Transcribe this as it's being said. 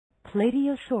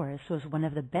Plateosaurus was one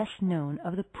of the best known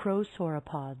of the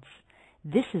prosauropods.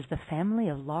 This is the family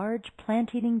of large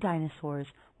plant-eating dinosaurs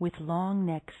with long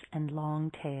necks and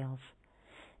long tails.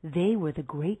 They were the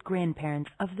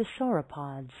great-grandparents of the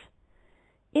sauropods.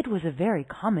 It was a very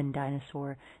common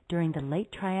dinosaur during the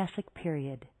late Triassic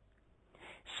period.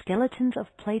 Skeletons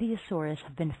of Plateosaurus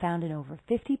have been found in over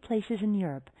 50 places in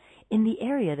Europe, in the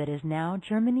area that is now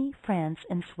Germany, France,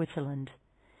 and Switzerland.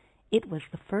 It was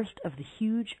the first of the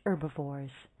huge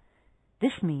herbivores.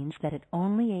 This means that it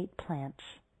only ate plants.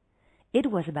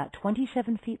 It was about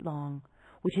 27 feet long,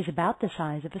 which is about the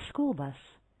size of a school bus.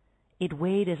 It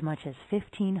weighed as much as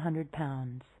 1,500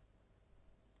 pounds.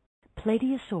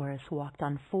 Plateosaurus walked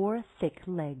on 4 thick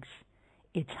legs.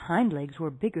 Its hind legs were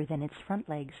bigger than its front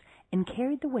legs and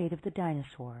carried the weight of the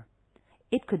dinosaur.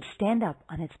 It could stand up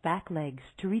on its back legs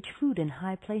to reach food in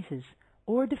high places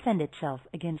or defend itself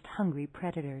against hungry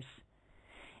predators.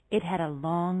 It had a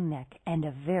long neck and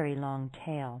a very long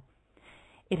tail.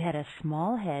 It had a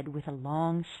small head with a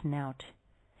long snout.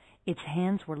 Its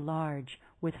hands were large,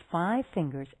 with 5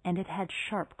 fingers, and it had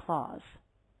sharp claws.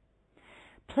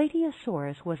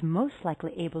 Plateosaurus was most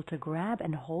likely able to grab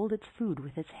and hold its food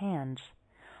with its hands.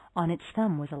 On its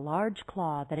thumb was a large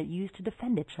claw that it used to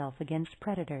defend itself against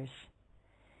predators.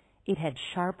 It had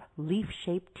sharp,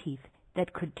 leaf-shaped teeth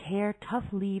that could tear tough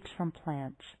leaves from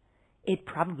plants. It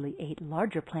probably ate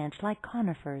larger plants like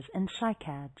conifers and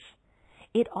cycads.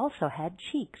 It also had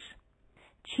cheeks.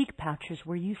 Cheek pouches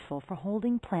were useful for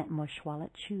holding plant mush while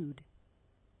it chewed.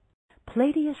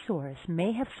 Plateosaurus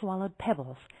may have swallowed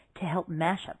pebbles to help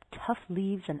mash up tough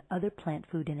leaves and other plant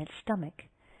food in its stomach.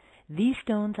 These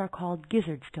stones are called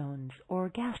gizzard stones, or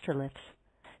gastroliths.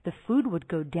 The food would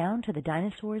go down to the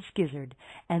dinosaur's gizzard,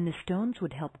 and the stones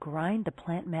would help grind the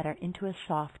plant matter into a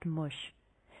soft mush.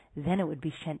 Then it would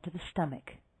be sent to the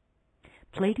stomach.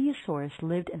 Plateosaurus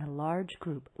lived in a large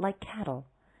group, like cattle.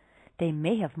 They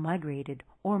may have migrated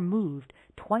or moved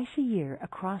twice a year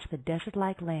across the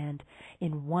desert-like land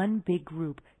in one big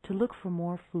group to look for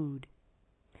more food.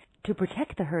 To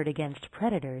protect the herd against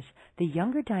predators, the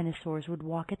younger dinosaurs would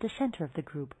walk at the center of the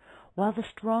group, while the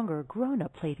stronger,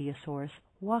 grown-up Plateosaurus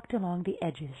walked along the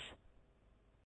edges.